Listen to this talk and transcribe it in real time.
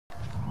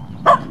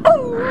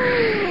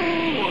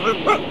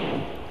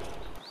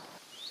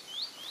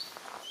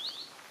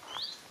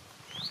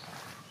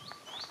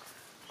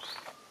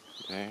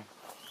Okej.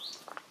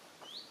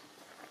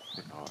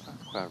 Vi har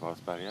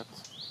Skärvallsberget.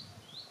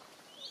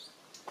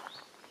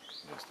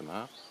 Just det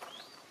med.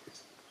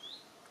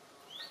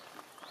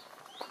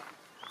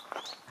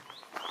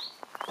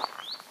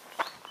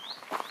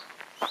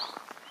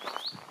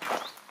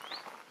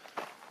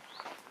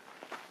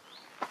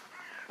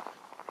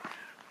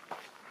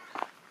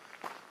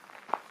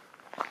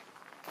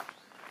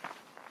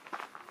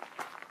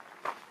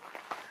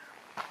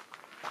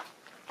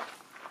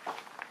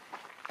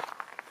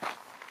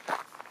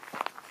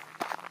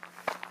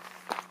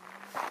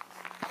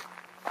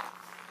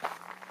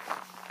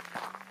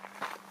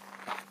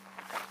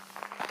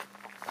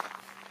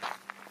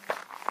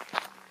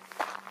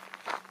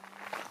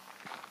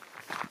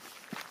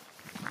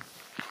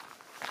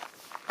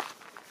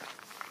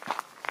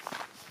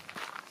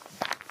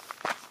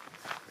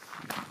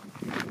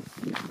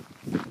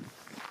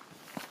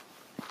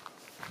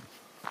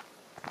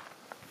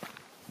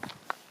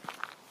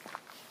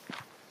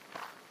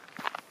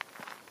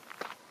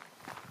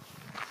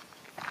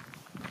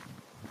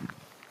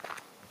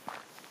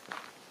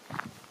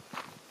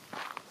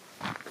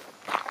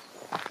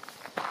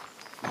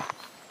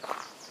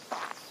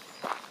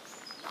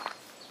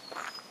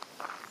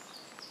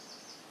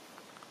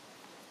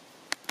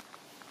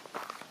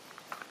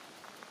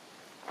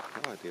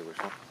 No idea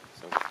which one,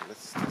 so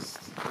let's test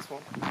this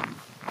one.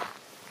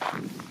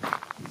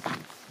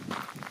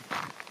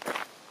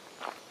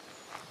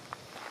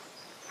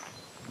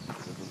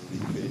 This is a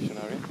recreation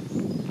area.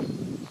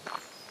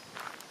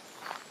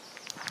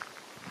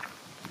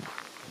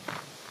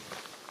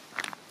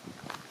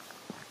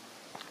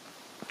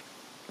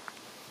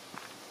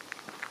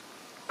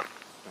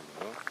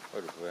 Var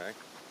är du på väg?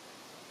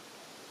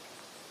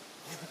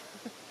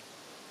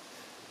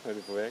 Var är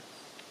du på väg?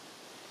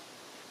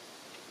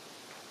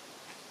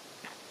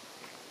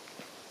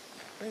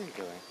 Where are you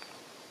going?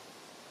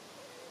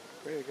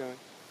 Where are you going?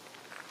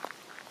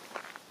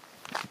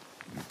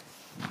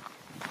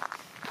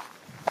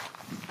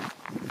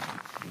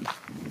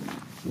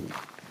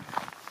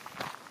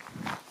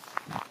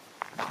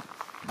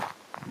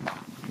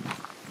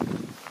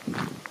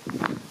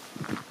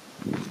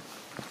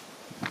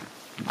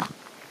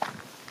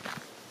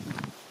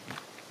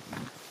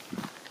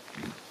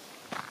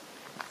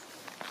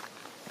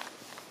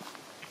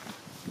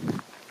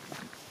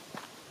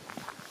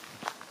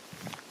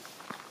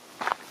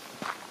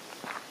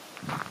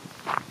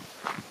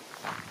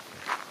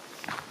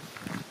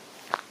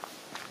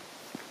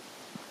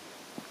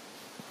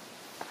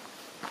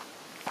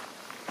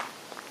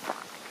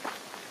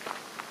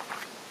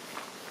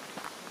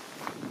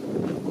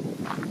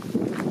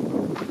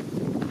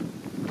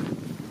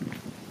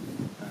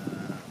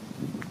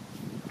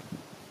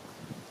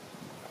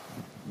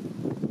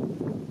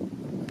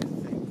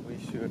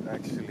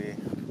 Actually, I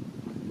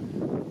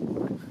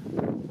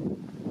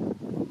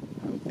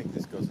don't think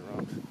this goes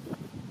around.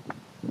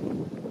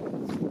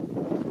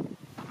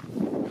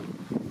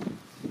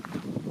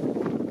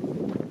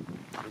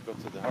 We go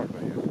to the harbour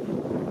here.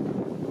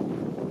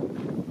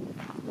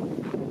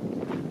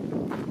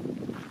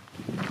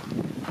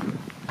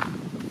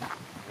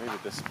 Maybe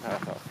this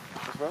path up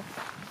as well?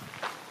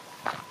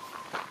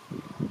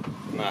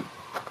 Nah,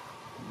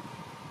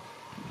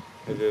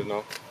 I didn't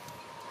know.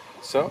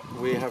 So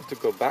we have to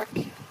go back.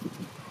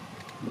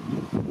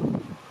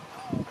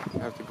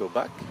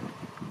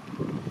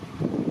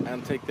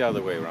 And take the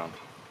other way around.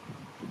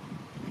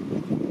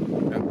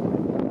 Yeah.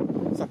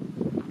 So.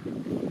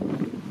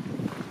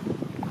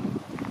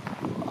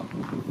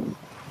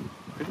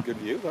 Pretty good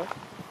view though.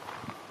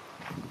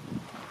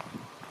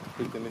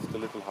 Pretty nice the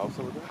little house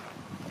over there.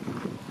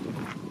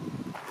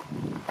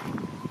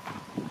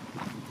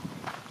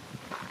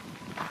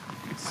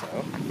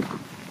 So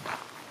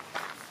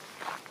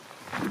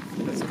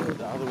let's go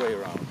the other way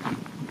around.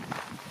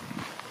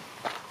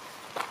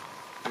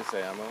 You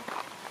say, Aamu?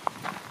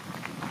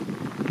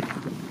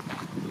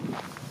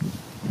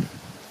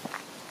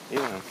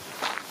 Yeah.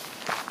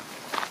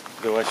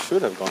 Though I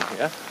should have gone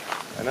here,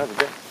 I never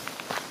did.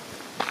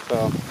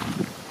 So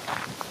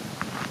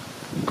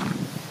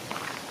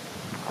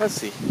let's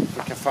see if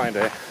we can find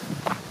a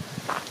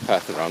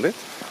path around it.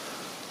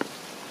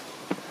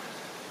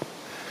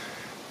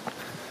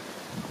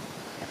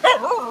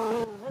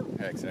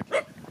 Yeah, exactly.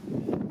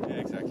 Yeah,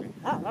 exactly.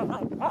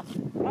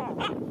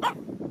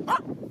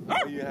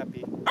 Are you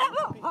happy?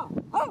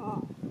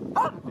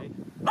 Happy?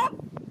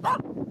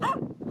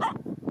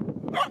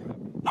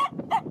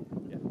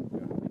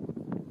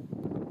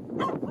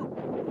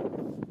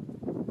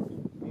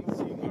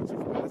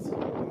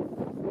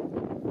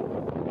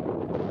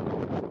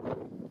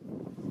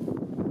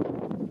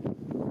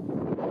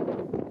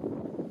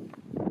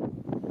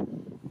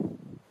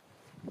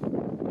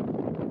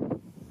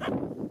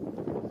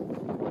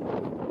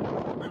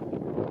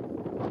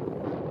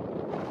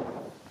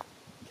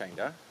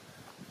 Kinda.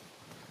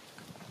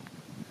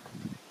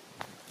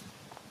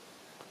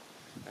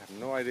 I have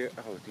no idea.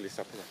 Oh, it leads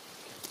up here.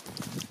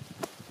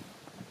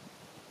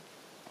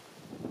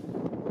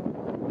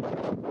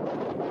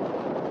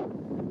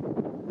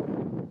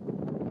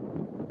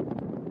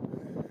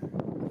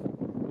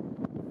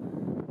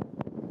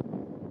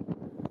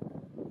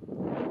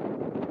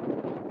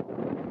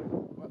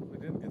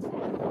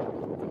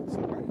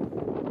 somewhere.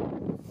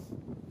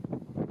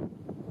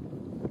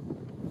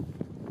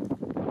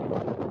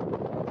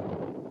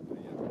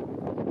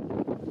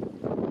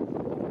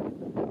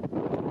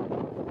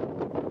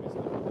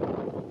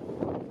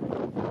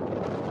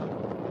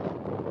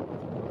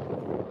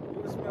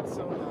 It smells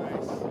so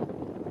nice.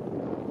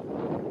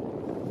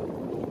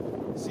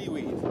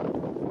 Seaweed.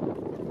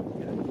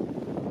 Yeah.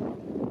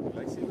 You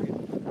like seaweed?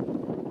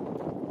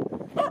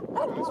 You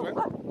gonna swim?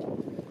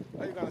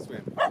 Are you gonna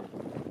swim?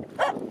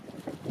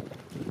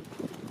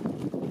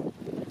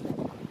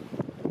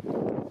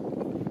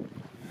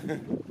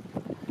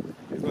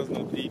 It was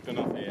not deep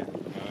enough here.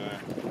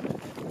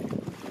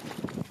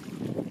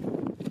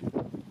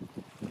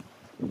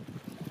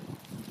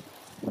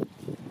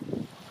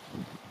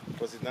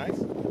 Was it nice?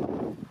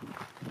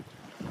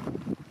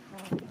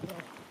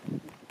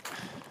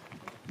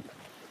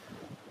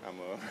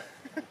 Aamu.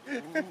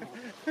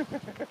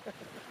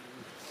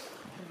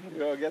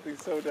 You're getting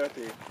so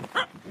dirty.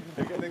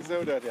 You're getting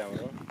so dirty,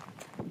 Aamu.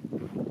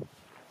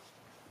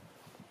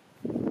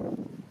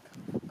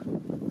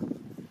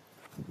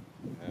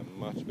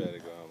 Much better,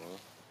 Aamu.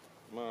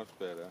 Much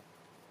better.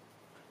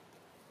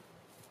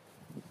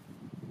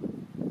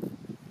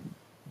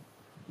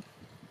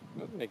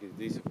 Not make it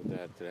easy for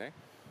Dad today.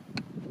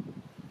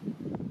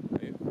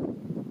 Are you?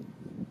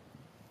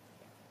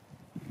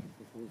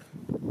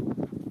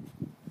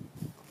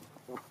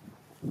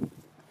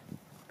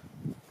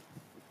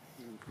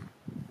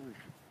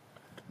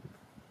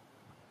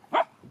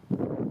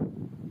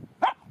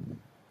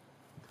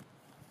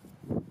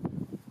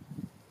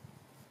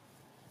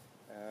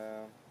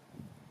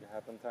 You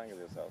have entangled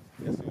yourself.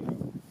 Yes, you know.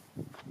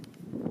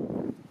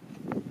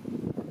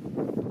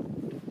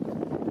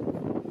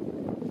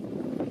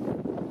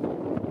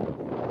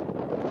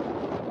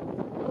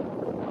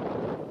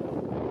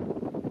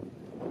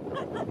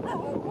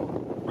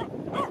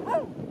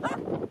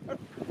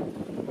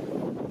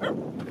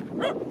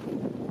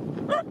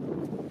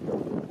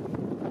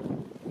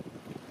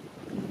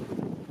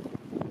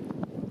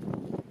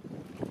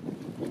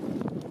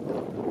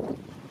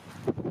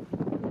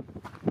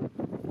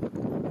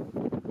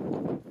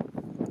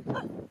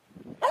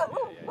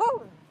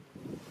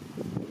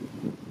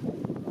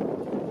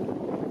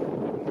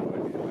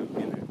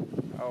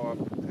 Or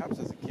perhaps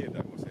as a kid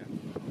I was in.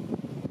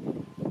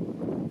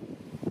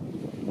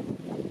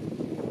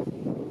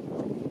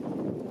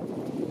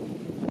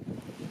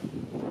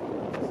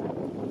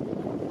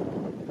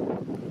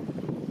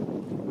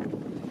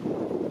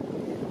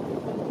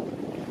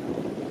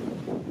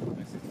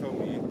 Is it for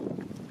me?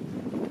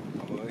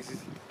 Oh, is it?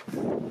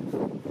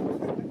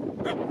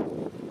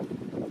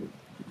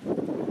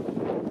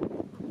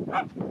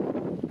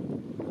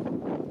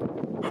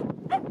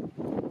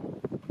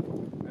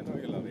 I know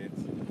you love it.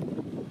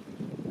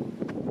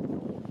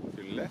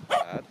 Let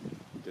Dad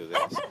do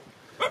this.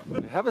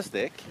 You have a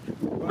stick.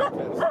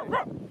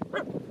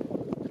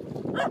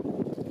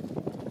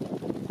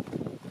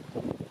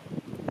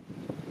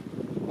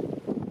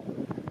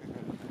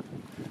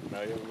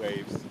 Now you have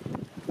waves.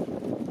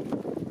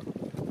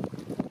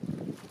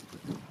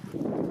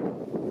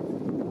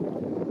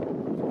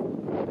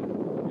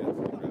 Get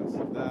to the grass.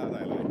 That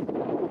I like.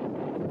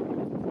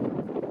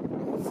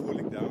 I'm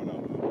falling down now.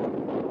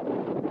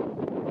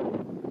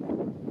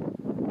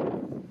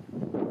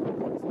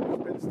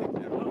 Stick now.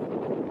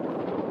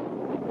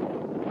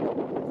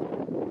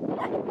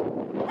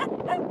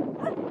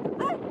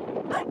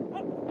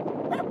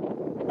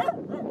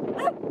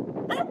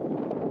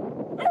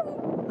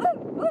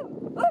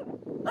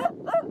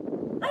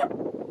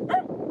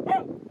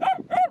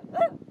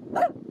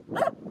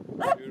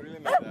 You really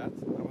mean that?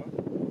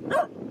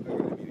 Are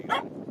you really meaning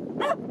that?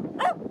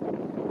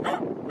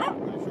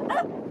 Are you sure?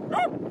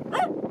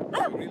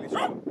 Are you really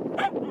sure?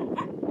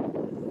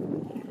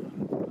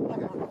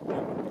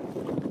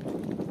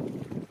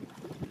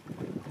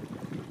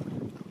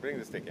 Bring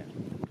the stick in.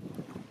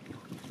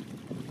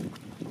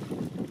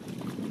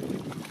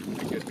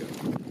 Good girl.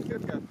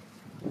 Good girl.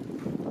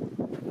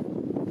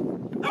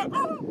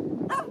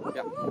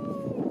 Yeah.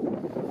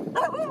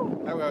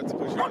 Now we have to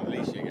push her on the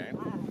leash again.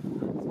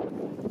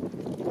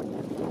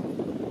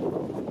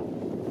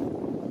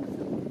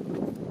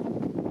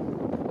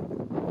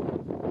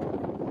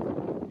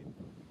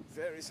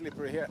 Very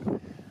slippery here.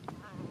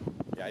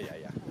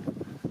 Yeah.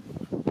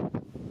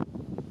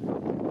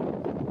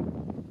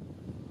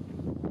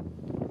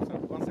 So,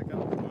 1 second.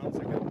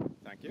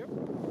 Thank you.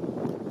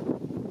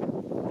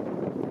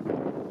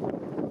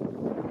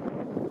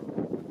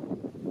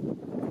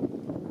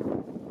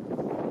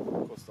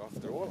 Because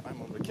after all,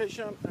 I'm on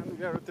vacation and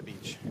we are at the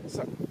beach.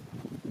 So.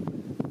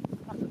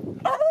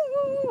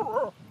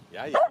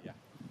 Yeah.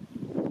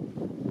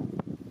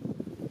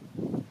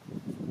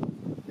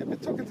 You're a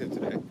bit talkative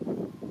today.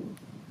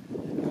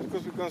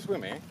 Because we're going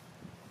swimming.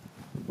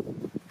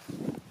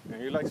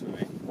 And you like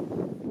swimming.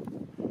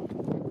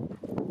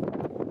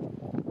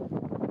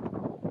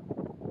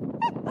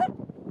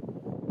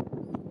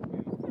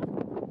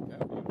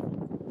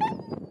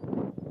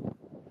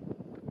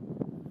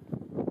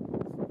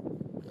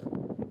 So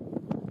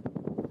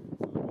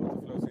the water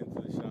flows into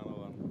the channel.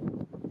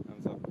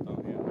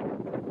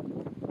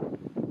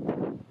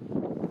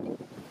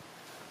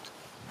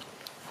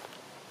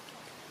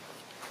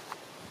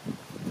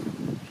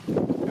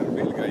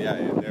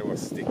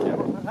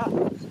 Yeah.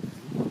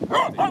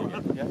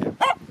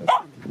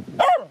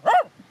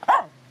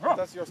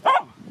 That's your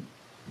stuff.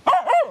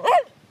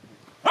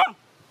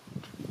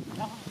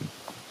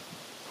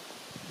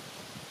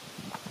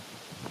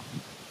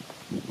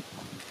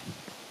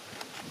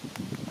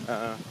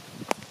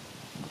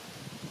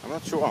 I'm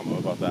not sure Aamu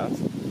about that.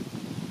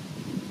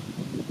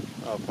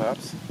 Oh,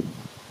 perhaps.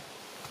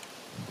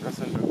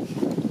 Doesn't look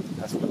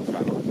as well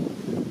found.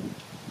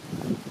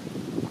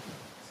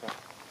 So.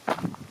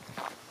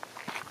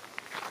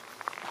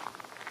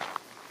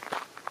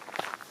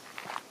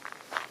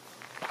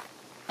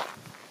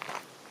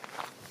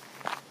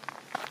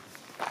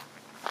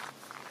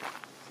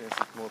 Since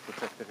it's more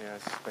protected here, I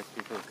suspect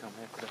people will come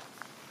here today.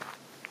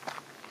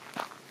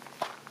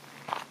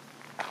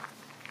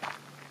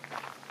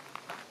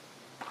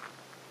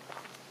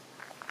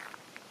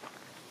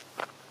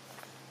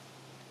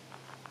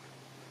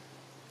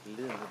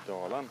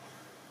 Linudalen.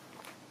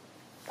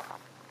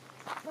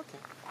 Okay.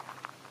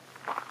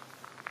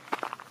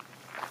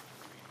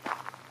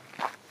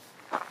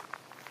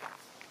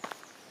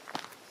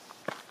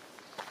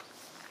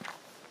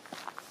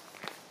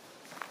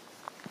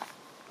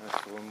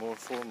 That's a more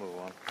formal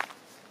one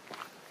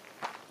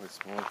with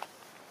small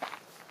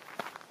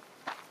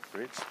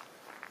bridge.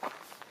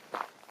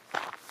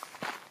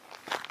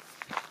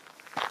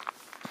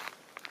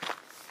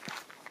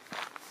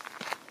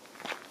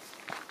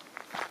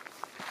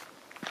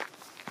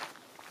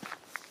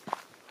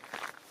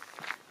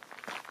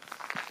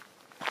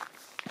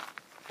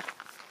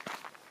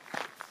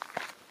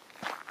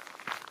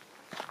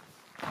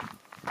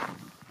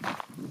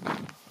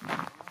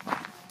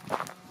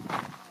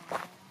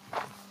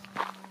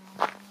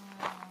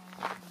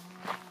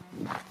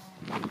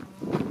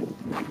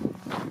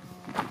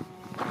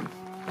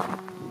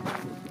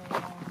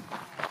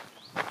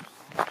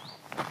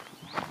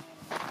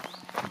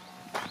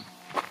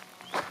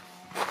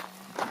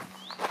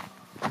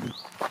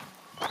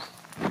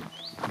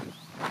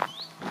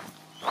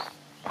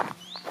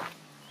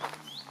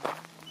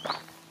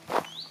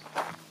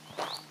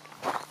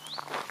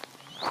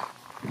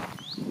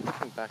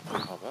 Back to the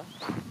harbour.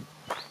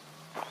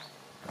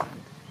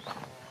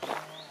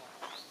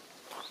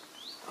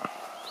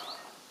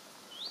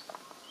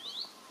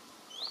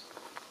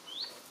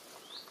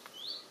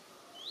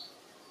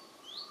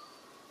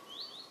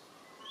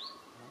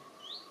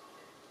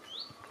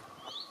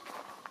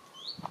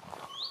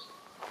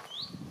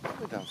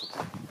 We're done for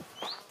today.